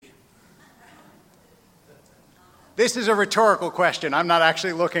This is a rhetorical question. I'm not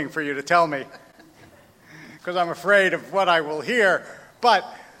actually looking for you to tell me because I'm afraid of what I will hear. But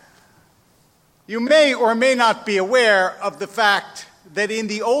you may or may not be aware of the fact that in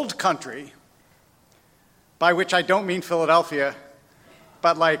the old country, by which I don't mean Philadelphia,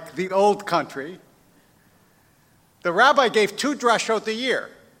 but like the old country, the rabbi gave 2 drashot a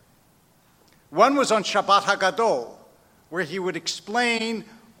year. One was on Shabbat HaGadol, where he would explain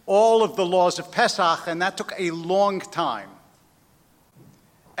all of the laws of Pesach, and that took a long time.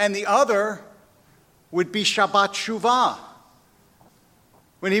 And the other would be Shabbat Shuvah,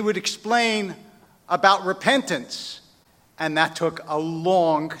 when he would explain about repentance, and that took a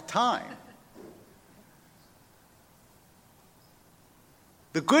long time.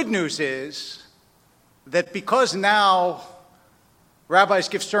 The good news is that because now rabbis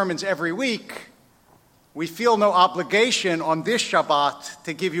give sermons every week, we feel no obligation on this Shabbat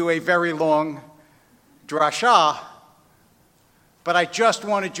to give you a very long drasha, but I just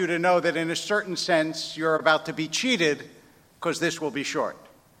wanted you to know that in a certain sense you're about to be cheated because this will be short.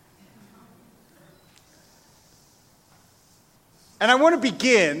 And I want to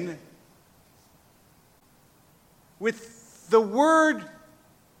begin with the word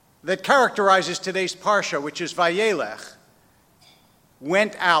that characterizes today's parsha, which is Vayelech,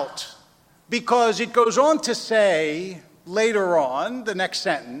 went out, because it goes on to say later on, the next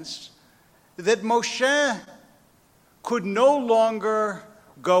sentence, that Moshe could no longer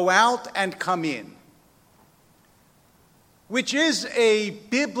go out and come in, which is a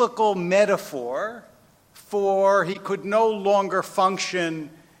biblical metaphor for he could no longer function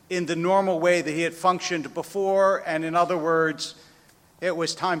in the normal way that he had functioned before, and in other words, it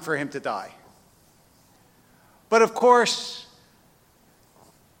was time for him to die. But of course,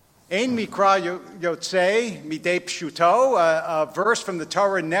 Ein mikra yotzei midei pshuto, a verse from the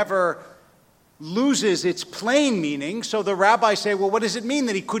Torah never loses its plain meaning. So the rabbis say, well, what does it mean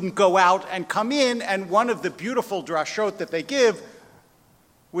that he couldn't go out and come in? And one of the beautiful drashot that they give,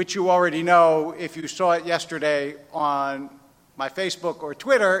 which you already know if you saw it yesterday on my Facebook or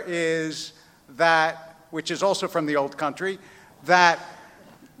Twitter, is that, which is also from the old country, that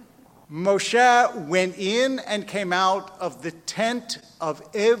Moshe went in and came out of the tent of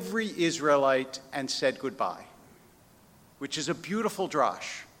every Israelite and said goodbye, which is a beautiful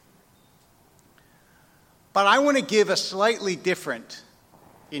drash. But I want to give a slightly different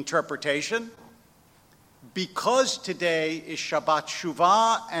interpretation. Because today is Shabbat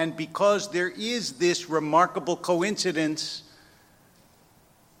Shuvah, and because there is this remarkable coincidence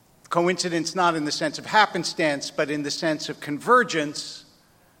not in the sense of happenstance, but in the sense of convergence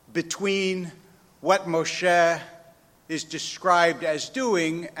between what Moshe is described as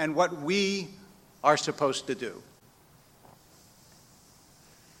doing and what we are supposed to do.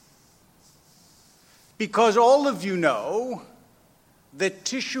 Because all of you know that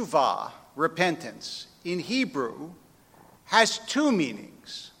teshuvah, repentance, in Hebrew has 2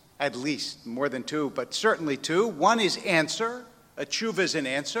 meanings, at least more than 2, but certainly 2. One is answer. A tshuva is an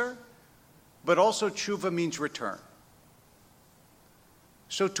answer, but also tshuva means return.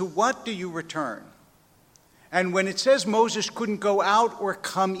 So to what do you return? And when it says Moses couldn't go out or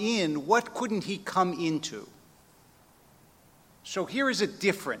come in, what couldn't he come into? So here is a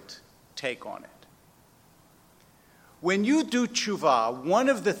different take on it. When you do tshuva, one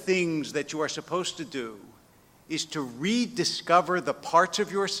of the things that you are supposed to do is to rediscover the parts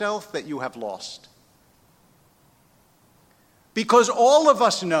of yourself that you have lost. Because all of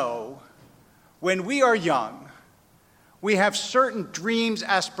us know when we are young, we have certain dreams,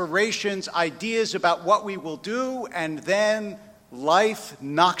 aspirations, ideas about what we will do, and then life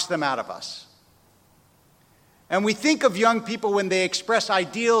knocks them out of us. And we think of young people when they express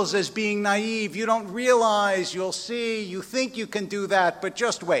ideals as being naive. You don't realize, you'll see, you think you can do that, but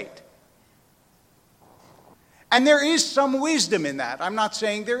just wait. And there is some wisdom in that. I'm not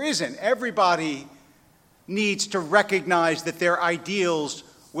saying there isn't. Everybody needs to recognize that their ideals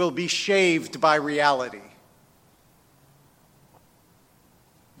will be shaved by reality.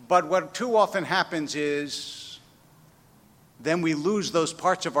 But what too often happens is then we lose those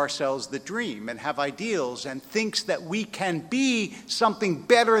parts of ourselves that dream and have ideals and thinks that we can be something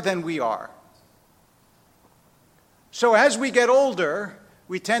better than we are. So as we get older,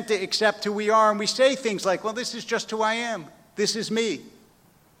 we tend to accept who we are, and we say things like, well, this is just who I am. This is me.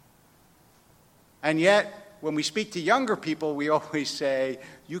 And yet, when we speak to younger people, we always say,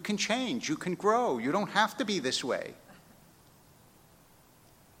 you can change, you can grow, you don't have to be this way.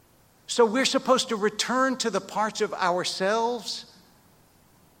 So we're supposed to return to the parts of ourselves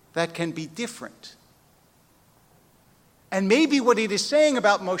that can be different. And maybe what it is saying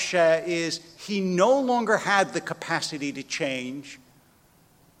about Moshe is he no longer had the capacity to change.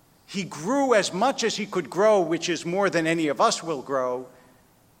 He grew as much as he could grow, which is more than any of us will grow.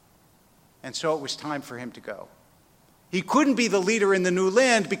 And so it was time for him to go. He couldn't be the leader in the new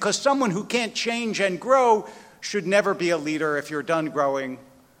land because someone who can't change and grow should never be a leader. If you're done growing,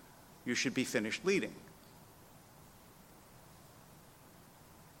 you should be finished leading.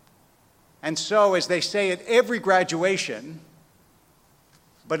 And so, as they say at every graduation,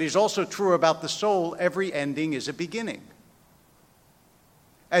 but is also true about the soul, every ending is a beginning.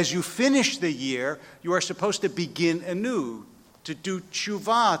 As you finish the year, you are supposed to begin anew, to do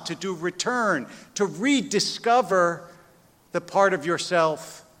teshuvah, to do return, to rediscover the part of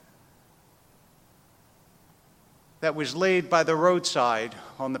yourself that was laid by the roadside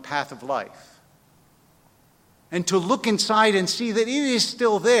on the path of life. And to look inside and see that it is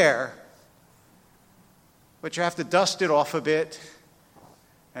still there, but you have to dust it off a bit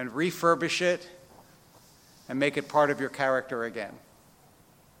and refurbish it and make it part of your character again.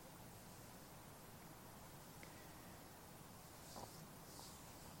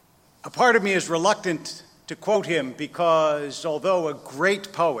 A part of me is reluctant to quote him because although a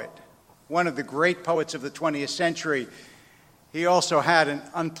great poet, one of the great poets of the 20th century, he also had an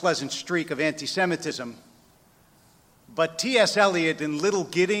unpleasant streak of anti-Semitism. But T.S. Eliot in Little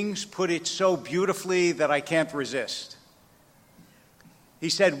Giddings put it so beautifully that I can't resist. He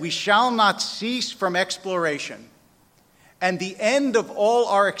said, "We shall not cease from exploration, and the end of all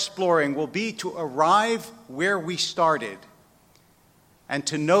our exploring will be to arrive where we started and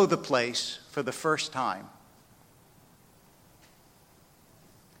to know the place for the first time."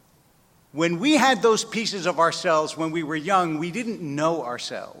 When we had those pieces of ourselves when we were young, we didn't know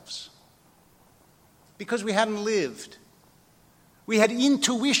ourselves because we hadn't lived. We had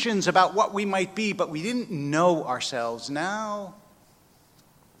intuitions about what we might be, but we didn't know ourselves. Now,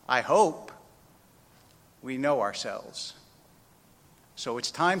 I hope we know ourselves. So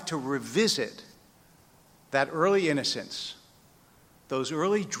it's time to revisit that early innocence, those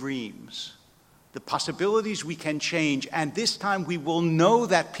early dreams, the possibilities we can change, and this time we will know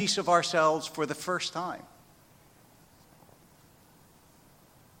that piece of ourselves for the first time.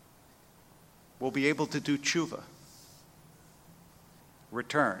 We'll be able to do teshuvah,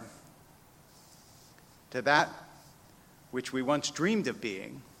 return to that which we once dreamed of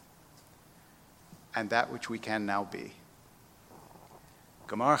being and that which we can now be.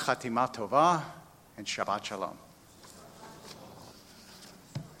 Gemar Chatima Tova and Shabbat Shalom.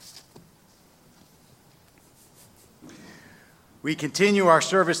 We continue our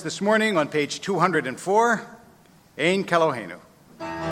service this morning on page 204, Ein Kelohenu.